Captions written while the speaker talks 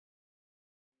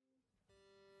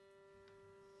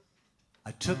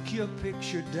took your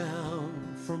picture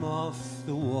down from off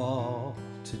the wall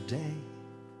today.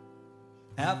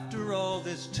 After all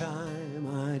this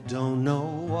time, I don't know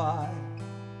why.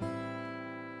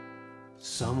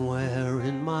 Somewhere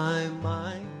in my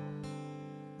mind,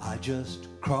 I just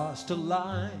crossed a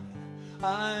line.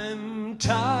 I'm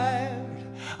tired,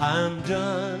 I'm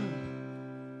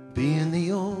done being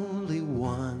the only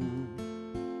one.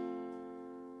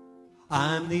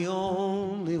 I'm the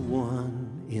only one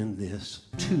in this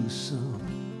twosome.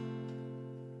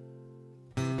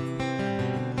 But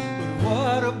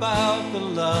what about the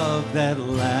love that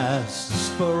lasts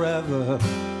forever?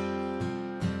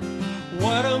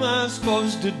 What am I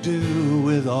supposed to do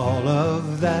with all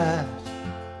of that?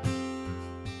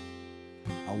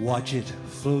 I watch it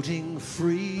floating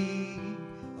free,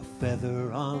 a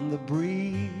feather on the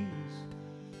breeze,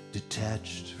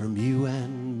 detached from you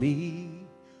and me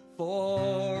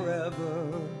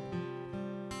forever.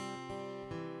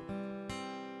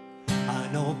 I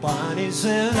know Bonnie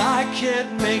said I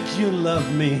can't make you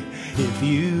love me if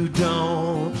you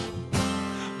don't,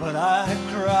 but I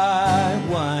cry,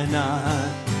 why not?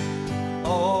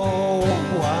 Oh,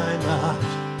 why not?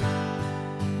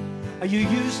 You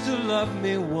used to love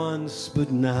me once,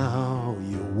 but now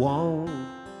you won't.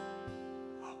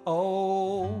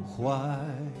 Oh, why?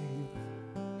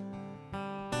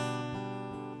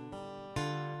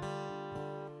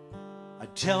 I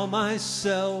tell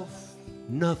myself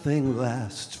nothing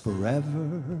lasts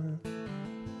forever.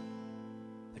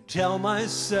 I tell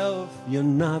myself you're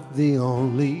not the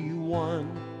only one.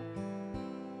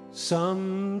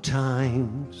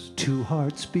 Sometimes two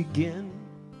hearts begin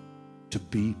to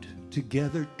beat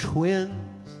together, twins,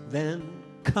 then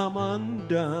come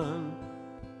undone.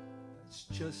 That's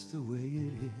just the way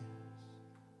it is.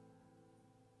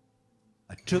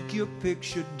 I took your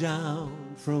picture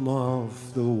down from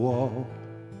off the wall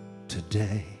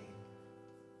today.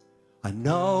 I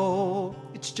know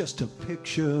it's just a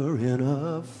picture in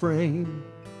a frame.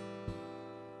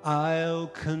 I'll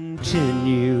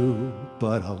continue,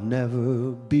 but I'll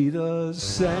never be the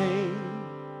same.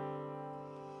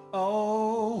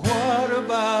 Oh, what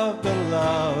about the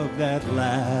love that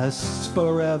lasts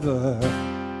forever?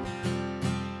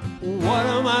 What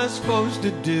am I supposed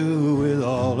to do with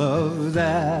all of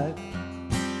that?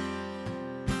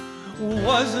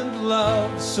 Wasn't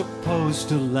love supposed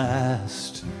to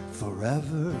last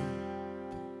forever?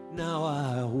 Now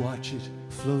I watch it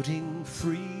floating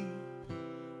free,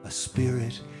 a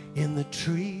spirit in the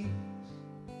trees,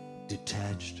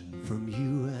 detached from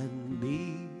you and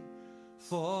me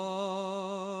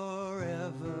forever.